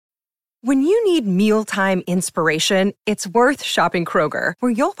When you need mealtime inspiration, it's worth shopping Kroger,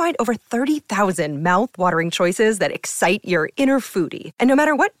 where you'll find over 30,000 mouth-watering choices that excite your inner foodie. And no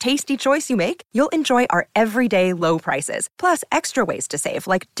matter what tasty choice you make, you'll enjoy our everyday low prices, plus extra ways to save,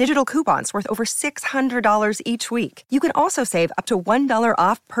 like digital coupons worth over $600 each week. You can also save up to $1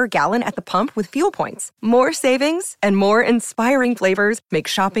 off per gallon at the pump with fuel points. More savings and more inspiring flavors make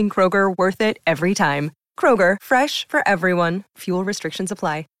shopping Kroger worth it every time. Kroger, fresh for everyone. Fuel restrictions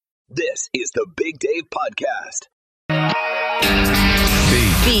apply. This is the Big Dave Podcast.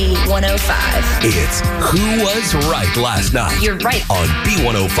 B105. It's Who Was Right Last Night. You're right. On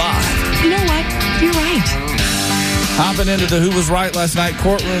B105. You know what? You're right. Hopping into the Who Was Right Last Night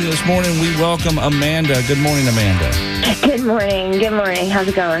courtroom this morning, we welcome Amanda. Good morning, Amanda. Good morning. Good morning. How's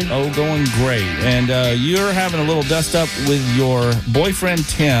it going? Oh, going great. And you're having a little dust up with your boyfriend,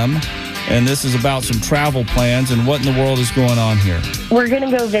 Tim. And this is about some travel plans and what in the world is going on here. We're going to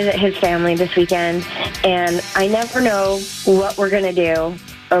go visit his family this weekend, and I never know what we're going to do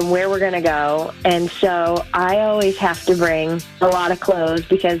or where we're going to go. And so I always have to bring a lot of clothes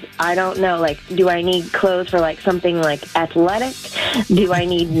because I don't know, like, do I need clothes for, like, something like athletic? Do I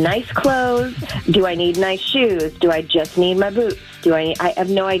need nice clothes? Do I need nice shoes? Do I just need my boots? I have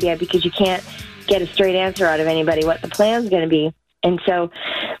no idea because you can't get a straight answer out of anybody what the plan's going to be. And so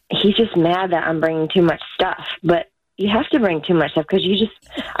he's just mad that I'm bringing too much stuff. But you have to bring too much stuff because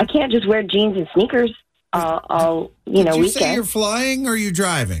I can't just wear jeans and sneakers all Did you weekend. say you're flying or are you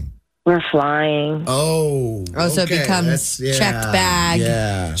driving? We're flying. Oh, so it becomes checked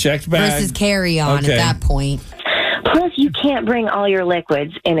bag Checked bag versus carry-on at that point. Plus, you can't bring all your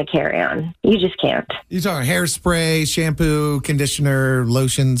liquids in a carry-on. You just can't. You're talking hairspray, shampoo, conditioner,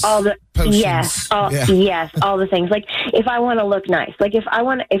 lotions, All the potions. yes, yes, all the things. Like if I want to look nice, like if I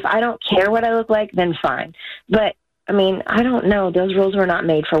don't care what I look like, then fine. But I mean, I don't know. Those rules were not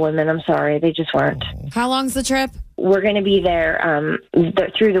made for women. I'm sorry, they just weren't. How long's the trip? We're going to be there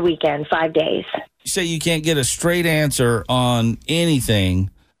through the weekend, 5 days. You say you can't get a straight answer on anything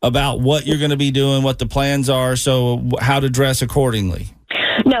about what you're going to be doing, what the plans are, so how to dress accordingly.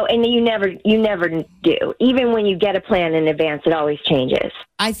 No, and you never do. Even when you get a plan in advance, it always changes.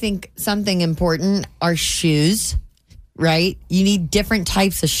 I think something important are shoes, right? You need different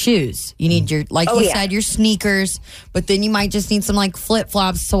types of shoes. You need your, like you said, your sneakers, but then you might just need some like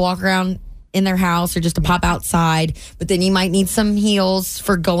flip-flops to walk around in their house or just to pop outside. But then you might need some heels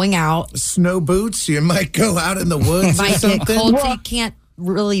for going out. Snow boots. You might go out in the woods or Might something. get cold, so you can't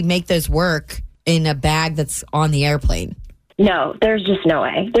really make those work in a bag that's on the airplane. No, there's just no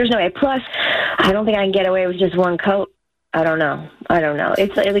way. There's no way. Plus, I don't think I can get away with just one coat. I don't know.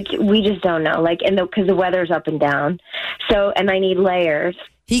 It's like we just don't know. Like, and because the weather's up and down, so and I need layers.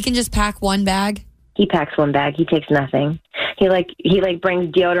 He can just pack one bag. He packs one bag. He takes nothing. He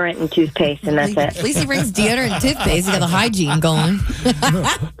brings deodorant and toothpaste, and that's it. At least he brings deodorant and toothpaste. He got the hygiene going.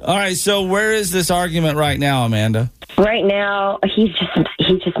 All right, so where is this argument right now, Amanda? Right now, he's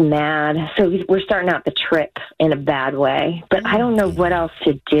just mad. So we're starting out the trip in a bad way. But I don't know what else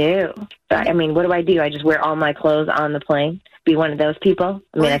to do. I mean, what do? I just wear all my clothes on the plane? Be one of those people?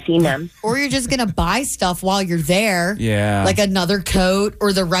 I mean, I've seen them. Or you're just going to buy stuff while you're there. Yeah. Like another coat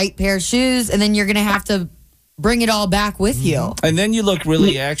or the right pair of shoes, and then you're going to have to bring it all back with you. And then you look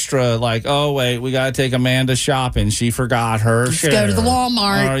really extra like, oh, wait, we got to take Amanda shopping. She forgot her Let's go to the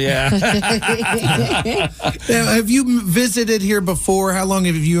Walmart. Oh, yeah. Now, have you visited here before? How long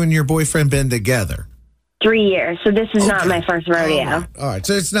have you and your boyfriend been together? 3 years. So this is not my first rodeo. All right.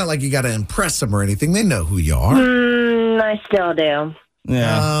 So it's not like you got to impress them or anything. They know who you are. I still do.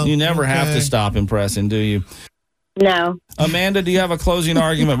 Yeah. You never have to stop impressing, do you? No. Amanda, do you have a closing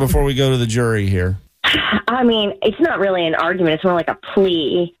argument before we go to the jury here? I mean, it's not really an argument. It's more like a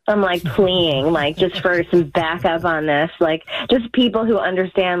plea. I'm like pleading, like just for some backup on this. Like just people who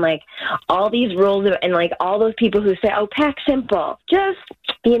understand like all these rules and like all those people who say, "Oh, pack simple." Just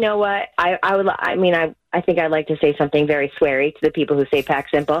you know what? I think I'd like to say something very sweary to the people who say pack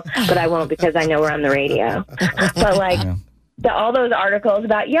simple, but I won't because I know we're on the radio. But like. Yeah. All those articles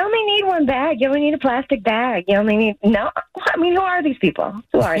about you only need one bag, you only need a plastic bag, you only need who are these people?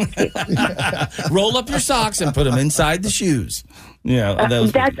 Roll up your socks and put them inside the shoes. Yeah,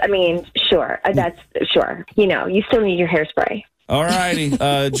 sure. You know, you still need your hairspray. All righty.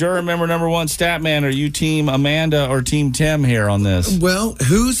 Juror member number one, Statman, are you team Amanda or team Tim here on this? Well,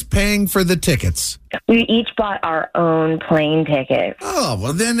 who's paying for the tickets? We each bought our own plane ticket. Oh,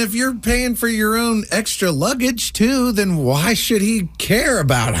 well, then if you're paying for your own extra luggage, too, then why should he care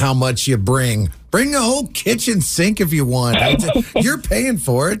about how much you bring? Bring a whole kitchen sink if you want. You're paying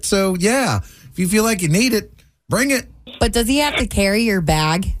for it, so yeah. If you feel like you need it, bring it. But does he have to carry your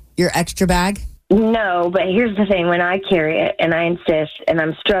bag? your extra bag? No, but here's the thing. When I carry it and I insist and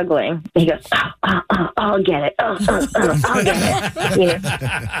I'm struggling, he goes, I'll get it. I'll get it. You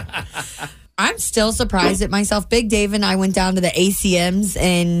know? I'm still surprised at myself. Big Dave and I went down to the ACMs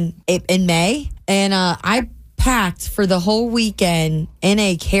in May, and I packed for the whole weekend in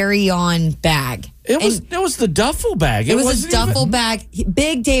a carry-on bag. It was the duffel bag. It was a duffel bag.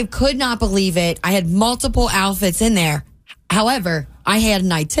 Big Dave could not believe it. I had multiple outfits in there. However, I had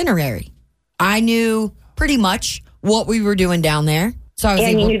an itinerary. I knew pretty much what we were doing down there. So I was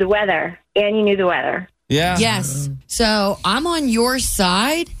you knew the weather. And you knew the weather. Yeah. Yes. So I'm on your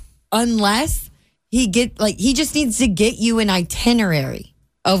side unless he just needs to get you an itinerary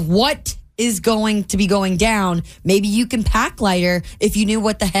of what is going to be going down. Maybe you can pack lighter if you knew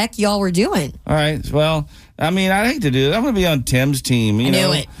what the heck y'all were doing. All right. Well, I mean, I'd hate to do it. I'm going to be on Tim's team. You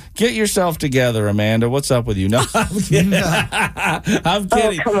know, get yourself together, Amanda. What's up with you? No, I'm kidding. I'm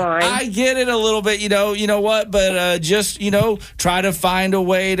kidding. Oh, come on. I get it a little bit. You know what? But just try to find a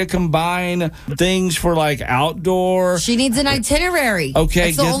way to combine things for like outdoor. She needs an itinerary.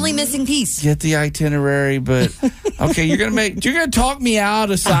 Okay, that's the only missing piece. Get the itinerary, but okay, you're gonna talk me out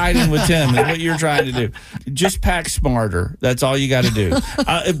of siding with Tim. Is what you're trying to do. Just pack smarter. That's all you got to do.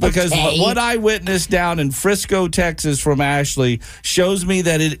 Because what I witnessed down in Frisco, Texas from Ashley shows me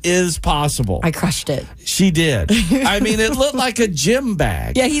that it is possible. I crushed it. She did. I mean, it looked like a gym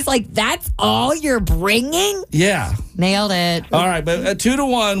bag. Yeah, he's like, that's all you're bringing? Yeah. Nailed it. All right, but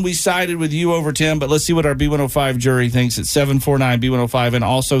 2-1, we sided with you over Tim, but let's see what our B105 jury thinks at 749-B105 and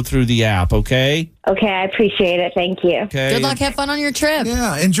also through the app, okay? Okay, I appreciate it. Thank you. Okay. Good luck. Have fun on your trip.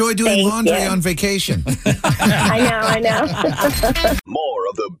 Yeah, enjoy doing Thank laundry you. on vacation. I know. More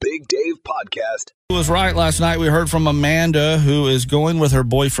of the Big Dave Podcast. Who was right last night? We heard from Amanda, who is going with her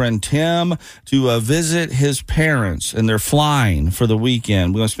boyfriend Tim to visit his parents, and they're flying for the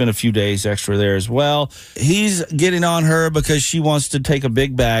weekend. We're going to spend a few days extra there as well. He's getting on her because she wants to take a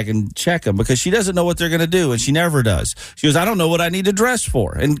big bag and check them because she doesn't know what they're going to do, and she never does. She goes, I don't know what I need to dress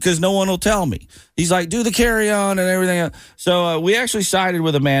for, and because no one will tell me. He's like, do the carry-on and everything else. So we actually sided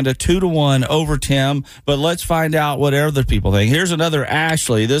with Amanda 2-1 over Tim, but let's find out what other people think. Here's another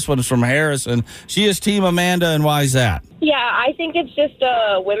Ashley. This one is from Harrison. She is Team Amanda, and why is that? Yeah, I think it's just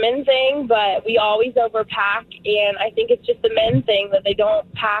a women thing, but we always overpack, and I think it's just a men thing that they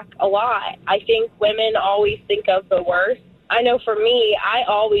don't pack a lot. I think women always think of the worst. I know for me, I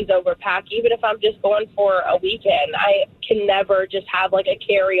always overpack, even if I'm just going for a weekend. I can never just have like a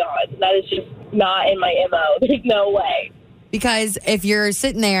carry-on. That is just not in my MO. There's no way. Because if you're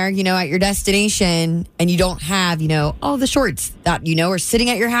sitting there, at your destination and you don't have, the shorts that, are sitting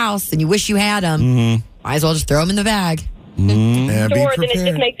at your house and you wish you had them, might as well just throw them in the bag. Yeah, be Sure, then it prepared.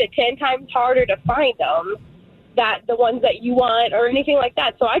 just makes it 10 times harder to find them, the ones that you want or anything like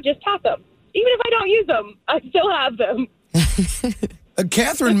that. So I just pack them. Even if I don't use them, I still have them.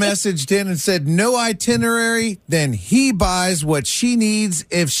 Catherine messaged in and said, no itinerary, then he buys what she needs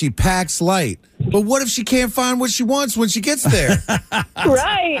if she packs light. But what if she can't find what she wants when she gets there?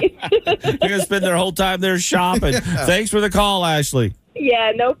 Right. You're going to spend their whole time there shopping. Thanks for the call, Ashley.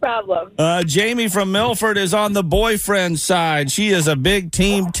 Yeah, no problem. Jamie from Milford is on the boyfriend side. She is a big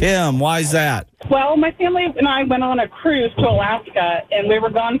Team Tim. Why is that? Well, my family and I went on a cruise to Alaska, and we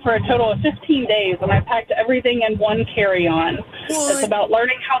were gone for a total of 15 days, and I packed everything in one carry-on. It's about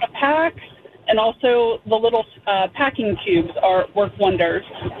learning how to pack, and also the little packing cubes work wonders.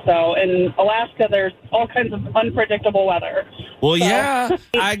 So in Alaska, there's all kinds of unpredictable weather. Well, yeah,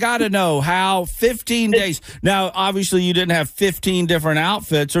 I got to know how 15 days. Now, obviously, you didn't have 15 different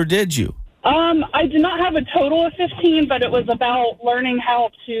outfits, or did you? I did not have a total of 15, but it was about learning how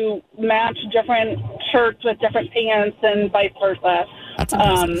to match different shirts with different pants and vice versa. That's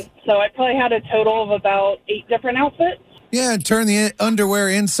impressive. So I probably had a total of about 8 different outfits. Yeah, turn the underwear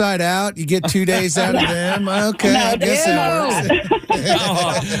inside out. You get 2 days out of them. Okay, I guess it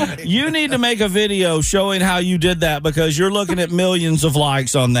works. You need to make a video showing how you did that because you're looking at millions of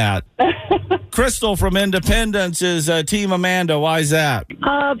likes on that. Crystal from Independence is Team Amanda. Why is that?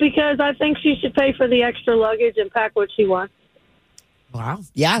 Because I think she should pay for the extra luggage and pack what she wants. Wow.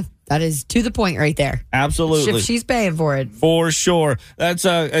 Yeah, that is to the point right there. Absolutely. If she's paying for it. For sure. That's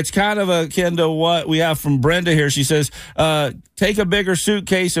it's kind of akin to what we have from Brenda here. She says, take a bigger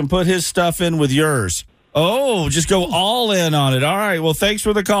suitcase and put his stuff in with yours. Oh, just go all in on it. All right. Well, thanks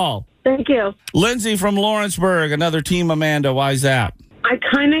for the call. Thank you. Lindsay from Lawrenceburg, another Team Amanda. Why is that? I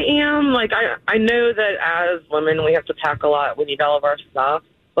kind of am. Like, I know that as women, we have to pack a lot. We need all of our stuff.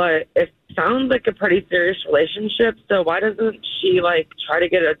 But it sounds like a pretty serious relationship. So why doesn't she, try to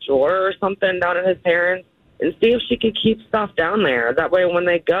get a drawer or something down at his parents' and see if she could keep stuff down there. That way when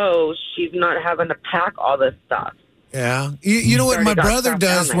they go, she's not having to pack all this stuff. Yeah. You know what my brother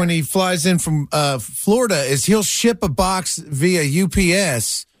does when he flies in from Florida is he'll ship a box via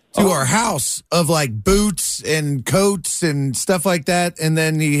UPS to our house of like boots and coats and stuff like that, and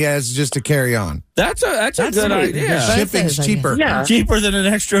then he has just a carry-on. That's a good idea. Shipping's cheaper. Yeah. Cheaper than an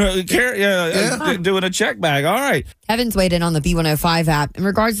extra doing a check bag. All right. Kevin's weighed in on the B105 app. In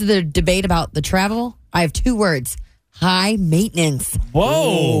regards to the debate about the travel, I have 2 words. High maintenance.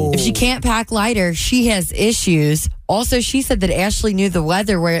 Whoa. If she can't pack lighter, she has issues. Also, she said that Ashley knew the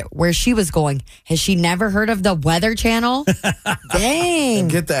weather where she was going. Has she never heard of the Weather Channel? Dang.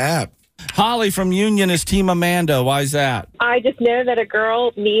 Get the app. Holly from Union is Team Amanda. Why is that? I just know that a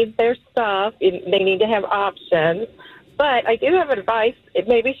girl needs their stuff. They need to have options. But I do have advice.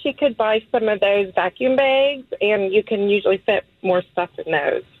 Maybe she could buy some of those vacuum bags, and you can usually fit more stuff in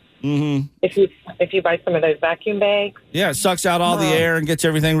those. Mm-hmm. If you buy some of those vacuum bags. Yeah, it sucks out all the air and gets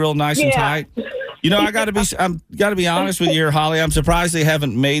everything real nice and tight. You know, I'm got to be honest with you here, Holly. I'm surprised they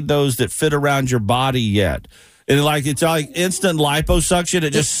haven't made those that fit around your body yet. It's like instant liposuction.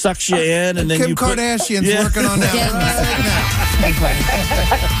 It just sucks you in, and then Kim Kardashian's working on that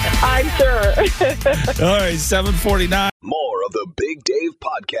I'm sure. All right, 7:49. More of the Big Dave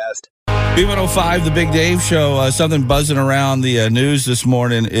Podcast. B105, the Big Dave Show. Something buzzing around the news this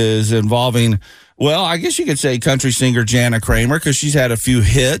morning is involving, well, I guess you could say country singer Jana Kramer, because she's had a few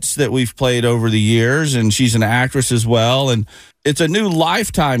hits that we've played over the years, and she's an actress as well. And it's a new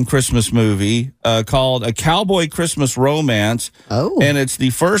Lifetime Christmas movie called A Cowboy Christmas Romance. Oh. And it's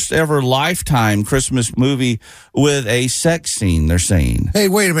the first ever Lifetime Christmas movie with a sex scene, they're saying. Hey,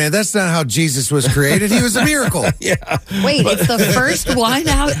 wait a minute. That's not how Jesus was created. He was a miracle. Yeah. Wait, it's the first one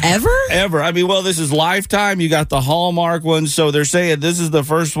out ever? Ever. I mean, well, this is Lifetime. You got the Hallmark one, so they're saying this is the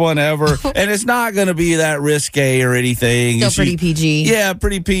first one ever. And it's not going to be that risque or anything. Still pretty PG. Yeah,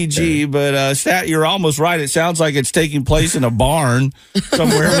 pretty PG. But you're almost right. It sounds like it's taking place in a barn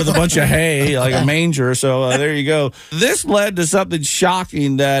somewhere with a bunch of hay, like a manger. So there you go. This led to something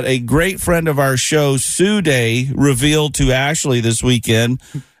shocking that a great friend of our show, Sue Day, revealed to Ashley this weekend.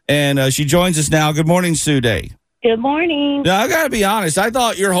 And she joins us now. Good morning, Sue Day. Good morning. Now, I got to be honest. I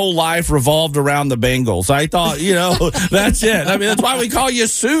thought your whole life revolved around the Bengals. I thought, that's it. I mean, that's why we call you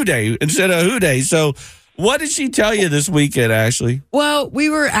Sue Day instead of Who Day. So what did she tell you this weekend, Ashley? Well, we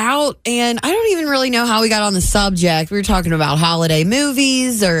were out, and I don't even really know how we got on the subject. We were talking about holiday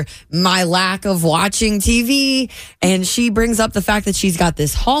movies or my lack of watching TV, and she brings up the fact that she's got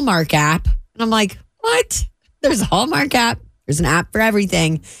this Hallmark app. And I'm like, what? There's a Hallmark app. There's an app for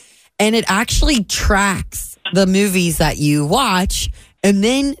everything. And it actually tracks the movies that you watch. And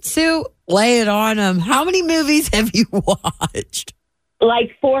then, Sue, lay it on them. How many movies have you watched?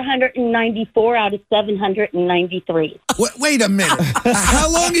 Like 494 out of 793. Wait a minute.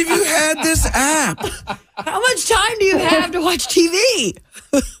 How long have you had this app? How much time do you have to watch TV?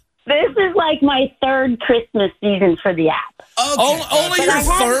 This is like my 3rd Christmas season for the app. Okay. Only your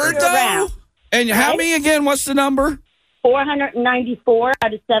 3rd, though? And how many again? What's the number? 494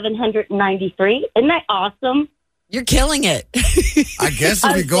 out of 793. Isn't that awesome? You're killing it. I guess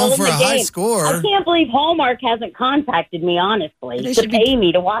if you're going for a high score. I can't believe Hallmark hasn't contacted me, honestly, to pay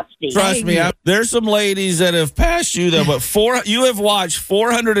me to watch these. Trust me, there's some ladies that have passed you, though, but you have watched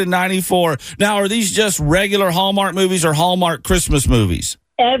 494. Now, are these just regular Hallmark movies or Hallmark Christmas movies?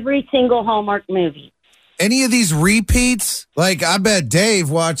 Every single Hallmark movie. Any of these repeats? Like, I bet Dave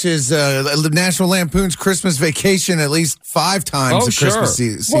watches National Lampoon's Christmas Vacation at least 5 times a Christmas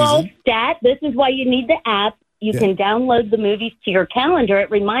season. Well, this is why you need the app. You can download the movies to your calendar.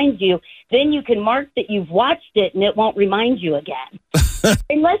 It reminds you. Then you can mark that you've watched it, and it won't remind you again.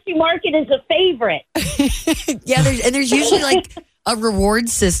 Unless you mark it as a favorite. Yeah, there's usually like a reward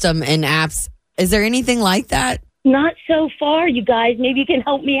system in apps. Is there anything like that? Not so far, you guys. Maybe you can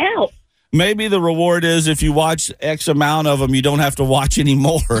help me out. Maybe the reward is if you watch X amount of them, you don't have to watch any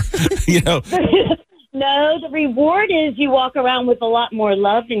more. No, the reward is you walk around with a lot more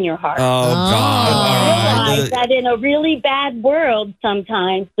love in your heart. Oh, God. Realize that in a really bad world,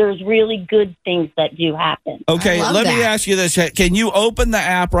 sometimes there's really good things that do happen. Okay, let me ask you this. Can you open the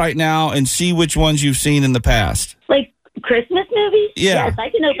app right now and see which ones you've seen in the past? Like Christmas movies? Yeah. Yes, I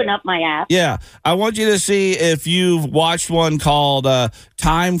can open up my app. Yeah. I want you to see if you've watched one called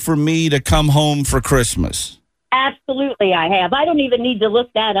Time for Me to Come Home for Christmas. Absolutely, I have. I don't even need to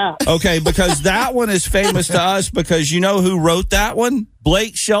look that up. Okay, because that one is famous to us because you know who wrote that one?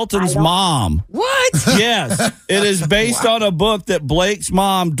 Blake Shelton's mom. What? Yes. It is based on a book that Blake's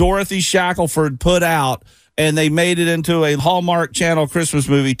mom, Dorothy Shackelford, put out, and they made it into a Hallmark Channel Christmas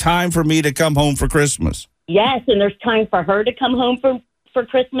movie, Time for Me to Come Home for Christmas. Yes, and there's Time for Her to Come Home for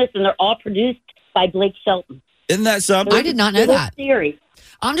Christmas, and they're all produced by Blake Shelton. Isn't that something? I did not know that. Series.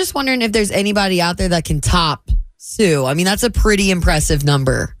 I'm just wondering if there's anybody out there that can top Sue. I mean, that's a pretty impressive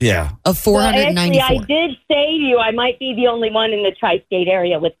number. Yeah. Of 494. Well, actually, I did say to you, I might be the only one in the tri-state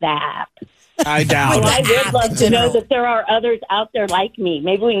area with that. I doubt it. I would love to know that there are others out there like me.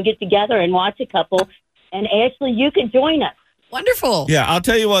 Maybe we can get together and watch a couple. And Ashley, you could join us. Wonderful. Yeah, I'll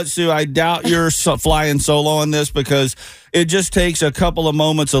tell you what, Sue, I doubt you're flying solo on this because it just takes a couple of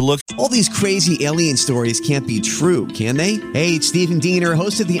moments of look. All these crazy alien stories can't be true, can they? Hey, it's Stephen Diener,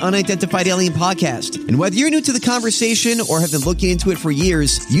 host of the Unidentified Alien Podcast. And whether you're new to the conversation or have been looking into it for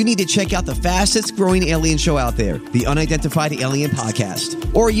years, you need to check out the fastest growing alien show out there, the Unidentified Alien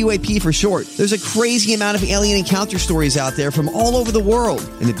Podcast, or UAP for short. There's a crazy amount of alien encounter stories out there from all over the world.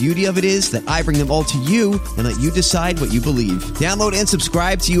 And the beauty of it is that I bring them all to you and let you decide what you believe. Download and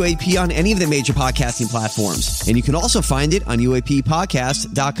subscribe to UAP on any of the major podcasting platforms. And you can also find it on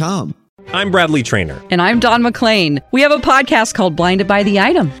UAPpodcast.com. I'm Bradley Trainer. And I'm Don McClain. We have a podcast called Blinded by the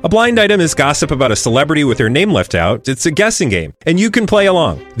Item. A blind item is gossip about a celebrity with their name left out. It's a guessing game, and you can play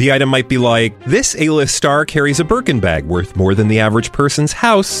along. The item might be like, this A-list star carries a Birkin bag worth more than the average person's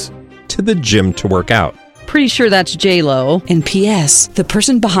house to the gym to work out. Pretty sure that's J-Lo. And P.S. the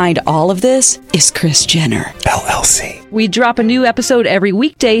person behind all of this is Kris Jenner, LLC. We drop a new episode every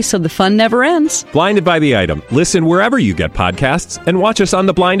weekday so the fun never ends. Blinded by the Item. Listen wherever you get podcasts and watch us on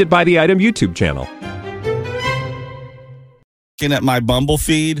the Blinded by the Item YouTube channel. At my Bumble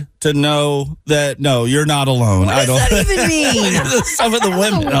feed to know that no, you're not alone. What does that even mean? Some of the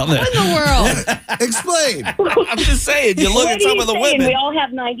women out there. What in the world? Explain. I'm just saying. You look What at some of the saying? women. We all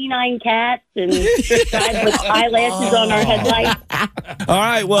have 99 cats and drive with eyelashes on our headlights. All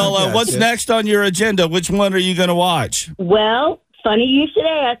right. Well, what's next on your agenda? Which one are you going to watch? Well, funny you should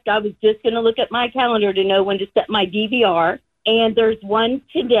ask. I was just going to look at my calendar to know when to set my DVR. And there's one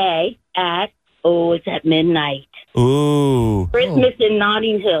today it's at midnight. Ooh. Christmas in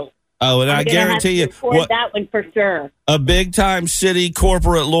Notting Hill. Oh, and I guarantee you, that one for sure. A big-time city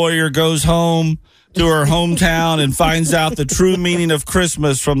corporate lawyer goes home to her hometown and finds out the true meaning of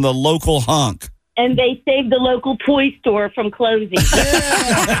Christmas from the local hunk. And they saved the local toy store from closing.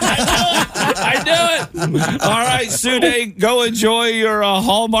 I knew it. All right, Sue, go enjoy your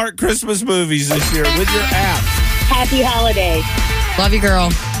Hallmark Christmas movies this year with your app. Happy holidays. Love you, girl.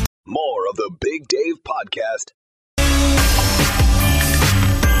 More of the Big Dave Podcast.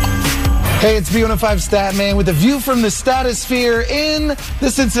 Hey, it's B105 Statman with a view from the Statosphere in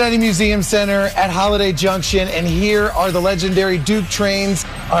the Cincinnati Museum Center at Holiday Junction. And here are the legendary Duke trains.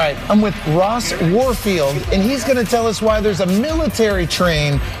 All right, I'm with Ross Warfield, and he's going to tell us why there's a military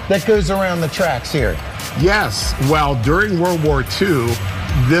train that goes around the tracks here. Yes. Well, during World War II,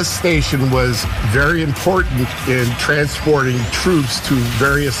 this station was very important in transporting troops to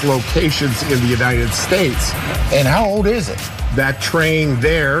various locations in the United States. And how old is it? That train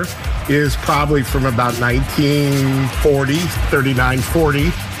there is probably from about 1940,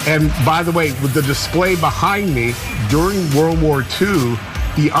 39-40. And by the way, with the display behind me, during World War II,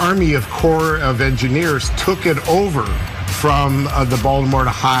 the Army Corps of Engineers took it over from the Baltimore to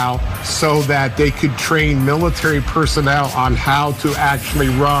Ohio so that they could train military personnel on how to actually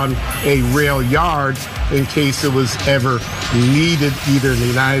run a rail yard in case it was ever needed either in the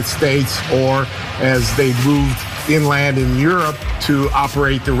United States or as they moved inland in Europe to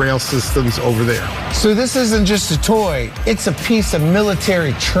operate the rail systems over there. So this isn't just a toy, it's a piece of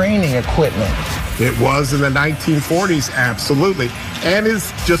military training equipment. It was in the 1940s, absolutely. And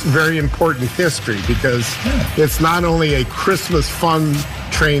it's just very important history because it's not only a Christmas fun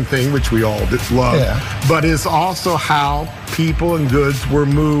train thing, which we all love, but it's also how people and goods were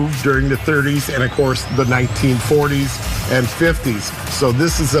moved during the 30s and, of course, the 1940s and 50s. So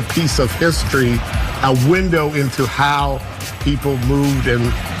this is a piece of history, a window into how people moved and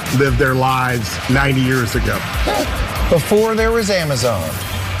lived their lives 90 years ago. Before there was Amazon.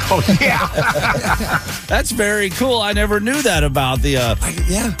 Oh, yeah. That's very cool. I never knew that about the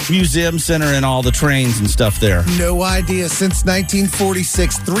museum center and all the trains and stuff there. No idea. Since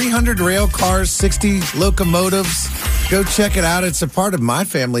 1946, 300 rail cars, 60 locomotives. Go check it out. It's a part of my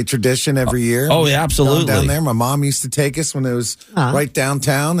family tradition every year. Oh, yeah, absolutely. Down there, my mom used to take us when it was right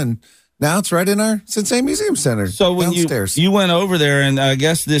downtown, and Now it's right in our Cincinnati Museum Center. So when downstairs. you went over there, and I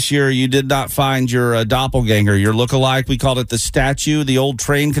guess this year you did not find your doppelganger, your lookalike. We called it the statue, the old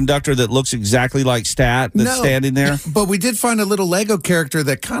train conductor that looks exactly like Stat that's standing there. But we did find a little Lego character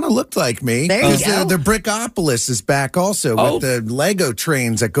that kind of looked like me. There you go. The Brickopolis is back also with the Lego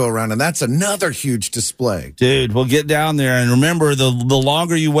trains that go around, and that's another huge display. Dude, we'll get down there, and remember, the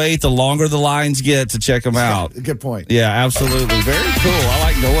longer you wait, the longer the lines get to check them out. Good point. Yeah, absolutely. Very cool. I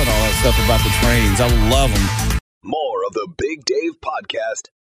like knowing all that stuff about the trains. I love them. More of the Big Dave Podcast.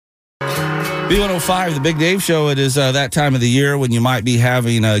 B105, the Big Dave Show. It is that time of the year when you might be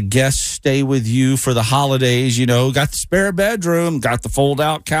having a guest stay with you for the holidays. You know, got the spare bedroom, got the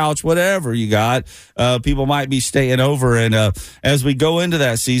fold-out couch, whatever you got. People might be staying over. And as we go into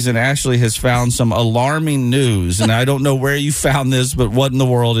that season, Ashley has found some alarming news. And I don't know where you found this, but what in the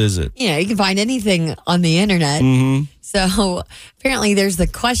world is it? Yeah, you can find anything on the internet. Mm-hmm. So apparently there's the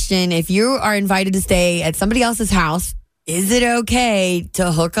question, if you are invited to stay at somebody else's house, is it okay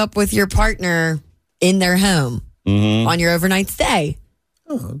to hook up with your partner in their home on your overnight stay?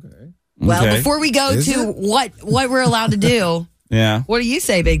 Oh, okay. Well, before we go what we're allowed to do, yeah. What do you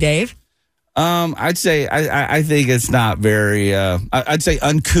say, Big Dave? I'd say I think it's not very. I'd say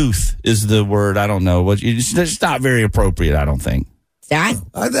uncouth is the word. I don't know what. It's just not very appropriate. I don't think. That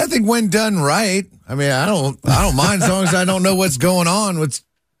I think when done right. I mean, I don't mind as long as I don't know what's going on. What's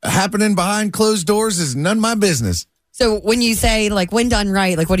happening behind closed doors is none of my business. So when you say like when done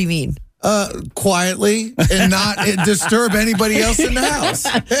right, like what do you mean? Quietly and not disturb anybody else in the house.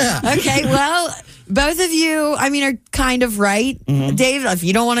 Yeah. Okay, well, both of you, I mean, are kind of right. Mm-hmm. Dave, if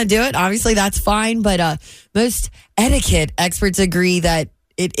you don't want to do it, obviously that's fine. But most etiquette experts agree that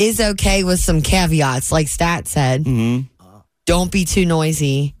it is okay with some caveats, like Stat said. Mm-hmm. Don't be too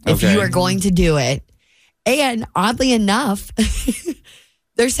noisy if you are going to do it. And oddly enough,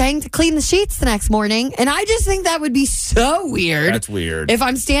 they're saying to clean the sheets the next morning. And I just think that would be so weird. That's weird. If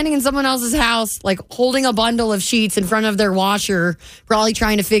I'm standing in someone else's house, like holding a bundle of sheets in front of their washer, probably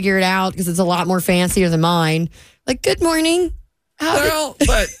trying to figure it out because it's a lot more fancier than mine. Like, good morning. Well,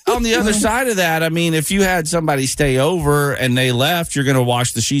 but on the other side of that, I mean, if you had somebody stay over and they left, you're going to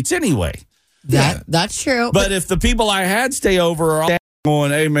wash the sheets anyway. That's true. But if the people I had stay over are all going,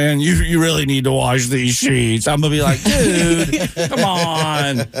 hey, man, you really need to wash these sheets, I'm going to be like, dude, come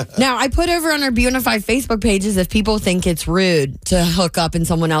on. Now, I put over on our B105 Facebook pages if people think it's rude to hook up in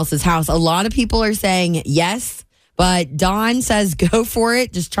someone else's house. A lot of people are saying yes, but Dawn says go for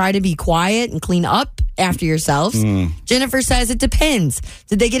it. Just try to be quiet and clean up after yourselves. Jennifer says it depends.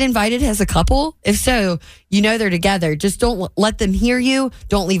 Did they get invited as a couple? If so, you know they're together. Just don't let them hear you.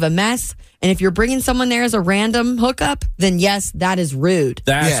 Don't leave a mess. And if you're bringing someone there as a random hookup, then yes, that is rude.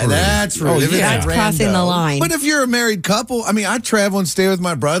 That's rude. Oh, That's crossing the line. But if you're a married couple, I mean, I travel and stay with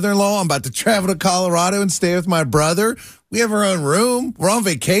my brother-in-law. I'm about to travel to Colorado and stay with my brother. We have our own room. We're on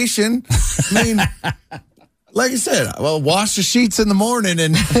vacation. I mean, like I said, well, wash the sheets in the morning.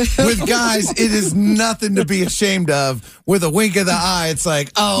 And with guys, it is nothing to be ashamed of. With a wink of the eye, it's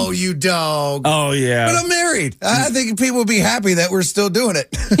like, oh, you dog. Oh, yeah. But I'm married. I think people will be happy that we're still doing it.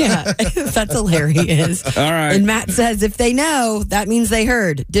 Yeah, that's hilarious. All right. And Matt says if they know, that means they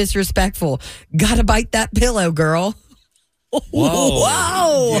heard. Disrespectful. Gotta bite that pillow, girl. Whoa.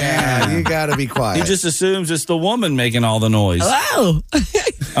 Whoa. Yeah, you got to be quiet. He just assumes it's the woman making all the noise. Wow.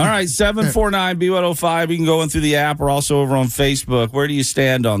 All right, 749-B105. You can go in through the app or also over on Facebook. Where do you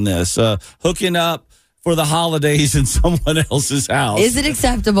stand on this? Hooking up for the holidays in someone else's house. Is it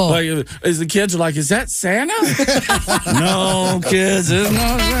acceptable? Like, is the kids are like, is that Santa? No, kids, it's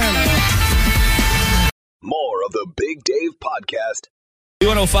not Santa. More of the Big Dave Podcast.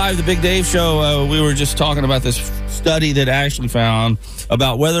 B105, the Big Dave Show. We were just talking about this study that Ashley found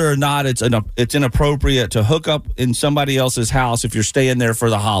about whether or not it's inappropriate to hook up in somebody else's house if you're staying there for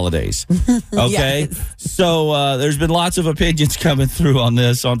the holidays. Okay? Yes. So there's been lots of opinions coming through on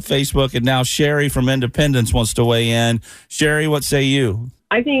this on Facebook, and now Sherry from Independence wants to weigh in. Sherry, what say you?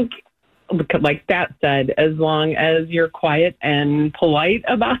 I think, like Stat said, as long as you're quiet and polite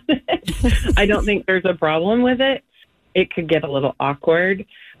about it, I don't think there's a problem with it. It could get a little awkward,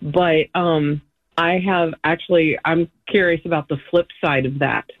 but I'm curious about the flip side of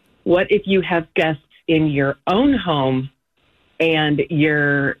that. What if you have guests in your own home and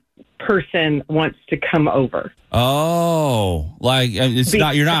your person wants to come over? Oh, like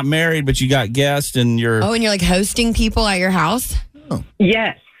you're not married, but you got guests and you're... Oh, and you're like hosting people at your house? Oh.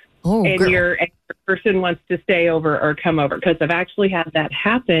 Yes. Oh, and your person wants to stay over or come over, because I've actually had that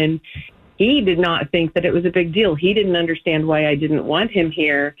happen. He did not think that it was a big deal. He didn't understand why I didn't want him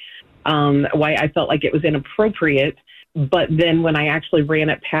here, why I felt like it was inappropriate. But then when I actually ran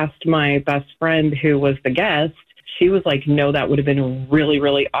it past my best friend who was the guest, she was like, no, that would have been really,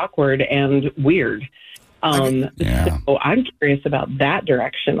 really awkward and weird. So I'm curious about that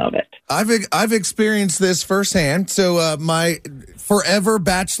direction of it. I've experienced this firsthand. So my forever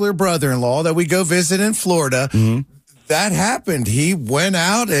bachelor brother-in-law that we go visit in Florida, that happened. He went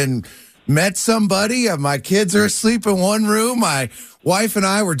out and met somebody. My kids are asleep in one room. My wife and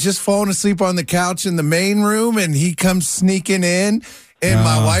I were just falling asleep on the couch in the main room, and he comes sneaking in, and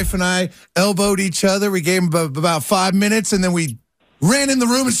my wife and I elbowed each other. We gave him about 5 minutes, and then we ran in the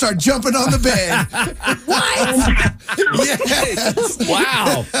room and started jumping on the bed. What? Yes.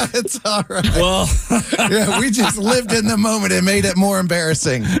 Wow. It's all right. Well, yeah, we just lived in the moment and made it more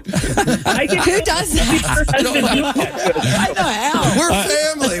embarrassing. Who does that? I know how. We're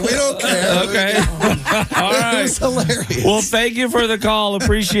family. We don't care. Okay. All right. It was hilarious. Well, thank you for the call.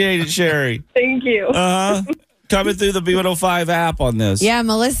 Appreciate it, Sherry. Thank you. Coming through the B105 app on this. Yeah,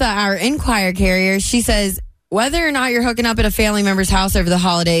 Melissa, our Inquire carrier, she says, whether or not you're hooking up at a family member's house over the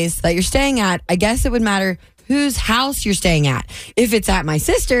holidays that you're staying at, I guess it would matter whose house you're staying at. If it's at my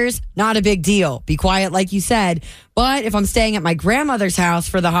sister's, not a big deal. Be quiet, like you said. But if I'm staying at my grandmother's house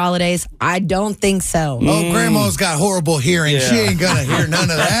for the holidays, I don't think so. Oh, Grandma's got horrible hearing. Yeah. She ain't going to hear none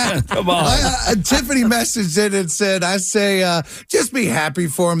of that. Come on. Tiffany messaged it and said, I say, just be happy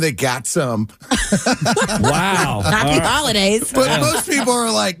for them. They got some. Wow. Happy holidays. But most people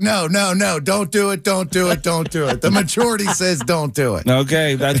are like, no, don't do it, don't do it, don't do it. The majority says don't do it.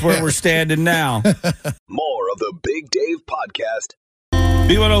 Okay, that's where we're standing now. More of the Big Dave Podcast.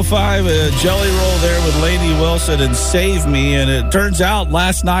 B105, a jelly roll there with Lady Wilson and Save Me. And it turns out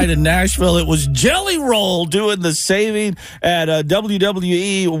last night in Nashville, it was Jelly Roll doing the saving at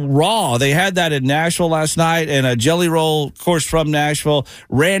WWE Raw. They had that in Nashville last night. And a Jelly Roll, of course, from Nashville.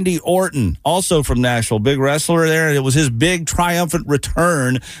 Randy Orton, also from Nashville, big wrestler there. And it was his big triumphant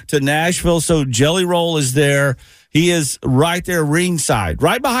return to Nashville. So Jelly Roll is there. He is right there ringside,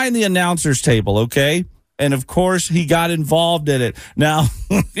 right behind the announcer's table, okay? And, of course, he got involved in it. Now,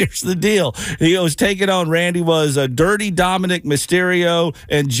 here's the deal. He was taking on, Randy was a Dirty Dominic Mysterio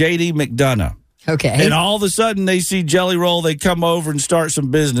and JD McDonough. Okay. And all of a sudden, they see Jelly Roll. They come over and start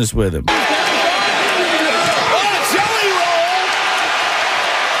some business with him. Oh, Jelly Roll!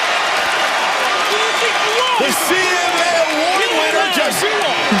 The CMA Award winner just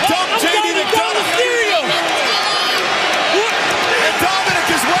dumped JD McDonough. And Dominic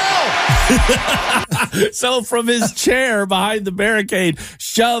as well. So from his chair behind the barricade,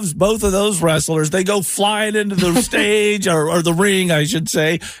 shoves both of those wrestlers. They go flying into the stage or the ring, I should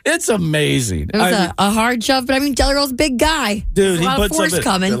say. It's amazing. It was a hard shove, but I mean, Jelly Roll's a big guy. Dude, he puts force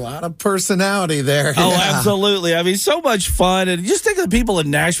coming. A lot of personality there. Oh, Yeah. absolutely. I mean, so much fun. And just think of the people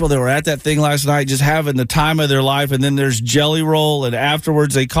in Nashville that were at that thing last night, just having the time of their life. And then there's Jelly Roll, and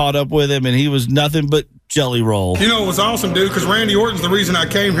afterwards they caught up with him, and he was nothing but Jelly Roll. You know, it was awesome, dude, because Randy Orton's the reason I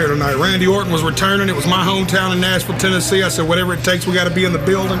came here tonight. Randy Orton was returning. It was my hometown in Nashville, Tennessee. I said, whatever it takes, we got to be in the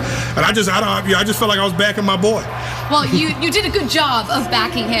building. And I just felt like I was backing my boy. Well, you did a good job of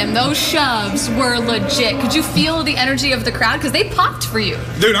backing him. Those shoves were legit. Could you feel the energy of the crowd? Because they popped for you.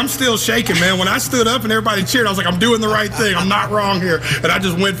 Dude, I'm still shaking, man. When I stood up and everybody cheered, I was like, I'm doing the right thing. I'm not wrong here. And I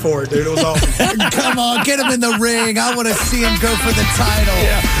just went for it, dude. It was awesome. Come on, get him in the ring. I want to see him go for the title.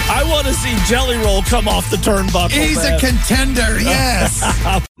 Yeah, I want to see Jelly Roll come off the turnbuckle. He's a contender, yes.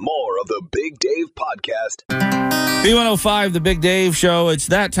 More of the Big Dave Podcast. B105, the Big Dave Show. It's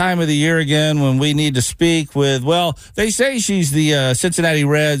that time of the year again when we need to speak with, well, they say she's the Cincinnati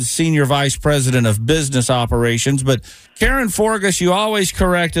Reds Senior Vice President of Business Operations, but Karen Forgas, you always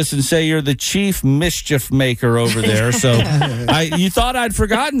correct us and say you're the Chief Mischief Maker over there. So you thought I'd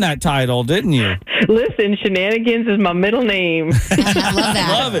forgotten that title, didn't you? Listen, Shenanigans is my middle name. I love that.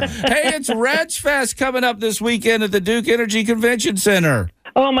 Love it. Hey, it's Reds Fest coming up this weekend at the Duke Energy Convention Center.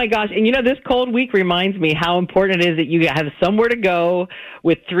 Oh, my gosh. And, this cold week reminds me how important it is that you have somewhere to go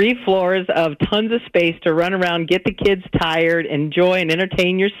with 3 floors of tons of space to run around, get the kids tired, enjoy and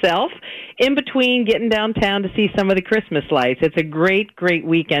entertain yourself in between getting downtown to see some of the Christmas lights. It's a great, great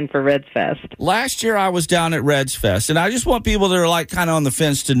weekend for Reds Fest. Last year I was down at Reds Fest, and I just want people that are like kind of on the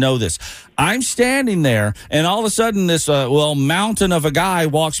fence to know this. I'm standing there, and all of a sudden this mountain of a guy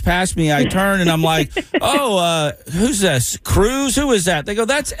walks past me. I turn, and I'm like, who's this? Cruz? Who is that? They go,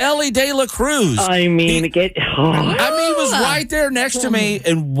 that's Ellie De La Cruz. I mean, he was right there next to me,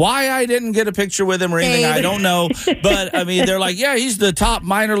 and why I didn't get a picture with him or anything, I don't know. But, I mean, they're like, yeah, he's the top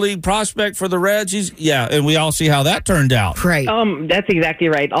minor league prospect for the Reds. And we all see how that turned out. Right. That's exactly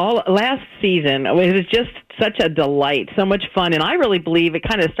right. All last season, it was just such a delight, so much fun. And I really believe it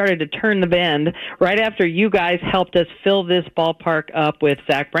kind of started to turn the bend right after you guys helped us fill this ballpark up with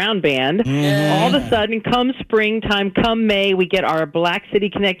Zach Brown Band. All of a sudden, come springtime, come May, we get our Black City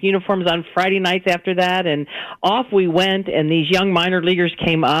Connect uniforms on Friday nights after that, and off we went, and these young minor leaguers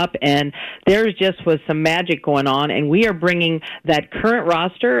came up, and there just was some magic going on, and we are bringing that current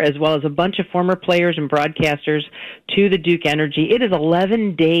roster as well as a bunch of former players and broadcasters to the Duke Energy. It is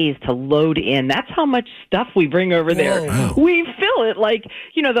 11 days to load in. That's how much stuff we bring over there. We fill it like,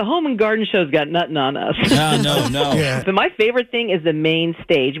 the Home and Garden Show's got nothing on us. No. Yeah. But my favorite thing is the main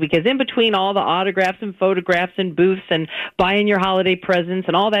stage, because in between all the autographs and photographs and booths and buying your holiday presents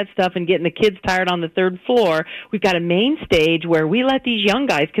and all that stuff and getting the kids tired on the third floor, we've got a main stage where we let these young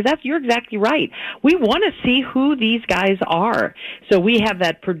guys, because you're exactly right. We want to see who these guys are. So we have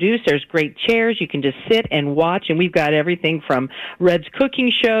that produced. There's great chairs. You can just sit and watch, and we've got everything from Reds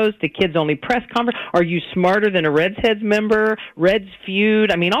cooking shows to kids-only press conference. Are you smarter than a Reds Heads member? Reds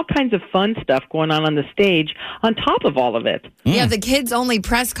Feud. I mean, all kinds of fun stuff going on the stage on top of all of it. Yeah, the kids-only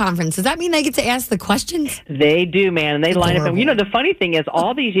press conference. Does that mean they get to ask the questions? They do, man, and they line up. And, the funny thing is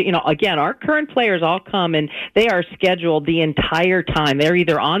all these, again, our current players all come, and they are scheduled the entire time. They're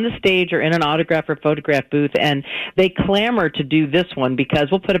either on the stage or in an autograph or photograph booth, and they clamor to do this one because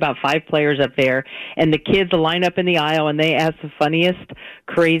we'll put about 5 players up there, and the kids will line up in the aisle, and they ask the funniest,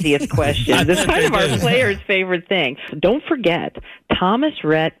 craziest questions. It's kind of our players' favorite thing. Don't forget, Thomas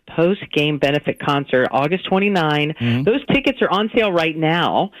Rhett post-game benefit concert, August 29. Those tickets are on sale right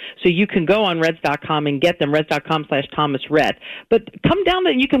now, so you can go on Reds.com and get them, Reds.com/Thomas Rhett. But come down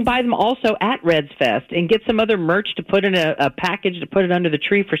and you can buy them also at Reds Fest and get some other merch to put in a package to put it under the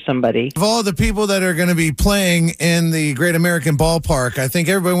tree for somebody. Of all the people that are going to be playing in the Great American Ballpark, I think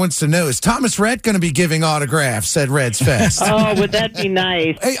everybody wants to know, is Thomas Rhett going to be giving autographs at Reds Fest? Oh, would that be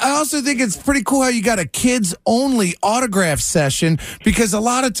nice? Hey, I also think it's pretty cool how you got a kids-only autograph session, because a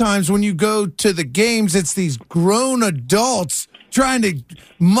lot of times when you go to the games, it's these grown adults trying to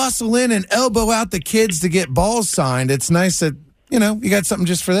muscle in and elbow out the kids to get balls signed. It's nice that, you got something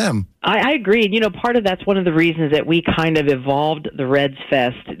just for them. I agree. Part of that's one of the reasons that we kind of evolved the Reds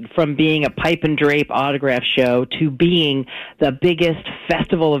Fest from being a pipe and drape autograph show to being the biggest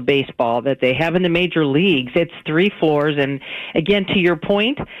festival of baseball that they have in the major leagues. It's 3 floors. And again, to your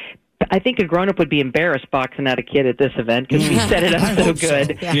point, I think a grown-up would be embarrassed boxing out a kid at this event because we set it up so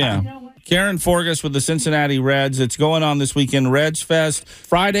good. So. Yeah. Karen Forgas with the Cincinnati Reds. It's going on this weekend, Reds Fest,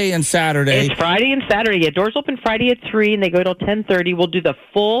 Friday and Saturday. It's Friday and Saturday. Yeah, doors open Friday at 3, and they go till 10:30. We'll do the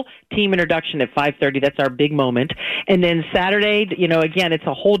full team introduction at 5:30. That's our big moment. And then Saturday, again, it's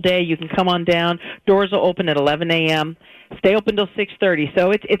a whole day. You can come on down. Doors will open at 11 a.m., stay open till 6:30.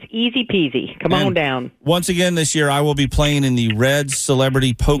 So it's easy peasy. Come on down. Once again this year, I will be playing in the Reds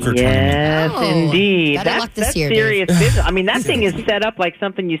Celebrity Poker Tournament. Yes, indeed. That's year, serious business. I mean, that thing is set up like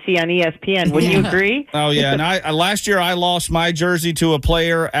something you see on ESPN. Wouldn't you agree? Oh, yeah. And last year, I lost my jersey to a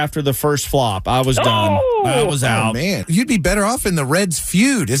player after the first flop. I was done. I was out. Oh, man. You'd be better off in the Reds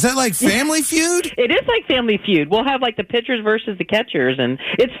Feud. Is that like Family Feud? It is like Family Feud. We'll have like the pitchers versus the catchers, and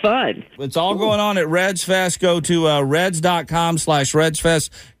it's fun. It's all going on at Reds Fest. Go to Reds.com/RedsFest.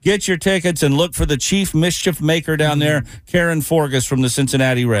 Get your tickets and look for the chief mischief maker down there, Karen Forgas from the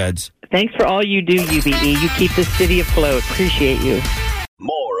Cincinnati Reds. Thanks for all you do, UBE. You keep the city afloat. Appreciate you.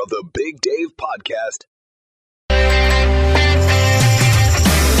 More of the Big Dave Podcast.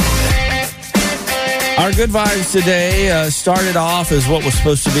 Our good vibes today started off as what was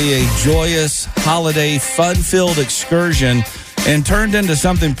supposed to be a joyous holiday fun-filled excursion and turned into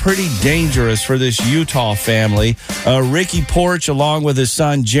something pretty dangerous for this Utah family. Ricky Porch, along with his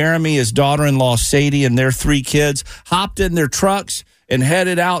son Jeremy, his daughter-in-law Sadie, and their 3 kids, hopped in their trucks and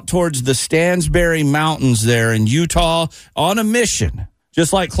headed out towards the Stansbury Mountains there in Utah on a mission,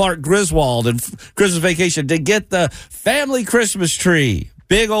 just like Clark Griswold and Christmas Vacation, to get the family Christmas tree.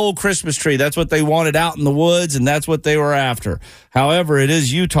 Big old Christmas tree. That's what they wanted out in the woods, and that's what they were after. However, it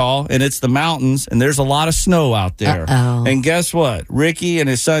is Utah, and it's the mountains, and there's a lot of snow out there. Uh-oh. And guess what? Ricky and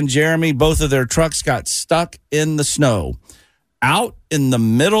his son Jeremy, both of their trucks got stuck in the snow. Out in the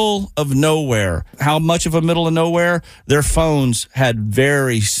middle of nowhere. How much of a middle of nowhere? Their phones had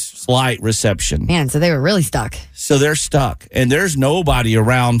very slight reception. Man, so they were really stuck. So they're stuck, and there's nobody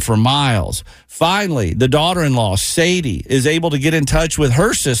around for miles. Finally, the daughter-in-law, Sadie, is able to get in touch with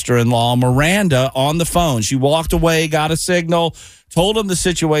her sister-in-law, Miranda, on the phone. She walked away, got a signal, told them the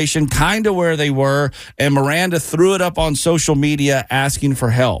situation, kind of where they were, and Miranda threw it up on social media asking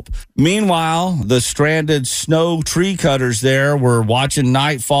for help. Meanwhile, the stranded snow tree cutters there were watching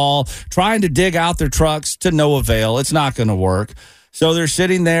nightfall, trying to dig out their trucks to no avail. It's not going to work. So they're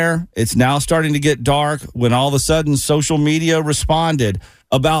sitting there. It's now starting to get dark when all of a sudden social media responded.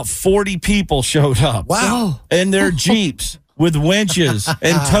 About 40 people showed up. Wow. In their Jeeps with winches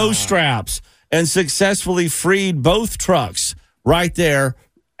and tow straps and successfully freed both trucks right there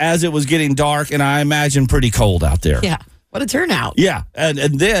as it was getting dark and I imagine pretty cold out there. Yeah. What a turnout. Yeah. And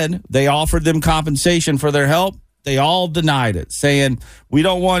then they offered them compensation for their help. They all denied it, saying, we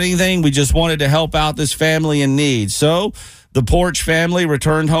don't want anything. We just wanted to help out this family in need. So the Porch family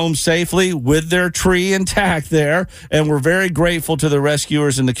returned home safely with their tree intact there, and we're very grateful to the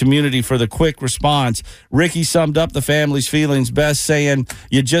rescuers and the community for the quick response. Ricky summed up the family's feelings best, saying,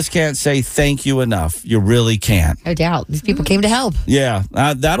 you just can't say thank you enough. You really can't. No doubt. These people came to help. Yeah,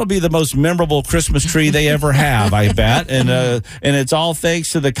 that'll be the most memorable Christmas tree they ever have, I bet. And it's all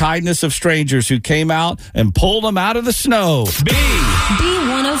thanks to the kindness of strangers who came out and pulled them out of the snow.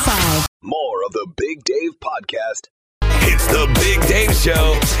 B105. More of the Big Dave Podcast. It's the Big Dave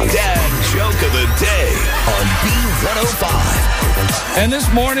Show, Dad Joke of the Day on B105. And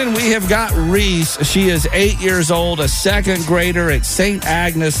this morning we have got Reese. She is 8 years old, a second grader at St.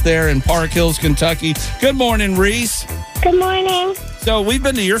 Agnes there in Park Hills, Kentucky. Good morning, Reese. Good morning. So we've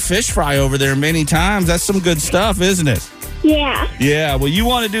been to your fish fry over there many times. That's some good stuff, isn't it? Yeah. Yeah, well, you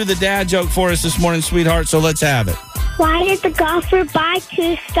want to do the dad joke for us this morning, sweetheart, so let's have it. Why did the golfer buy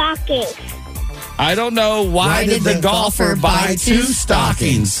 2 stockings? I don't know. Why did the golfer buy 2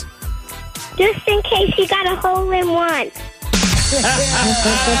 stockings? Just in case he got a hole-in-one.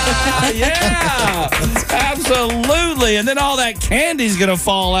 Yeah, absolutely. And then all that candy's going to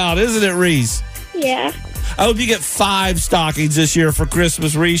fall out, isn't it, Reese? Yeah. I hope you get 5 stockings this year for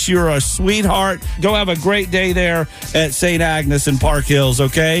Christmas, Reese. You're a sweetheart. Go have a great day there at St. Agnes in Park Hills,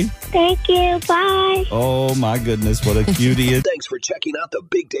 okay? Thank you. Bye. Oh, my goodness. What a cutie. Thanks for checking out the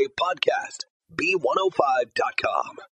Big Dave Podcast. B105.com.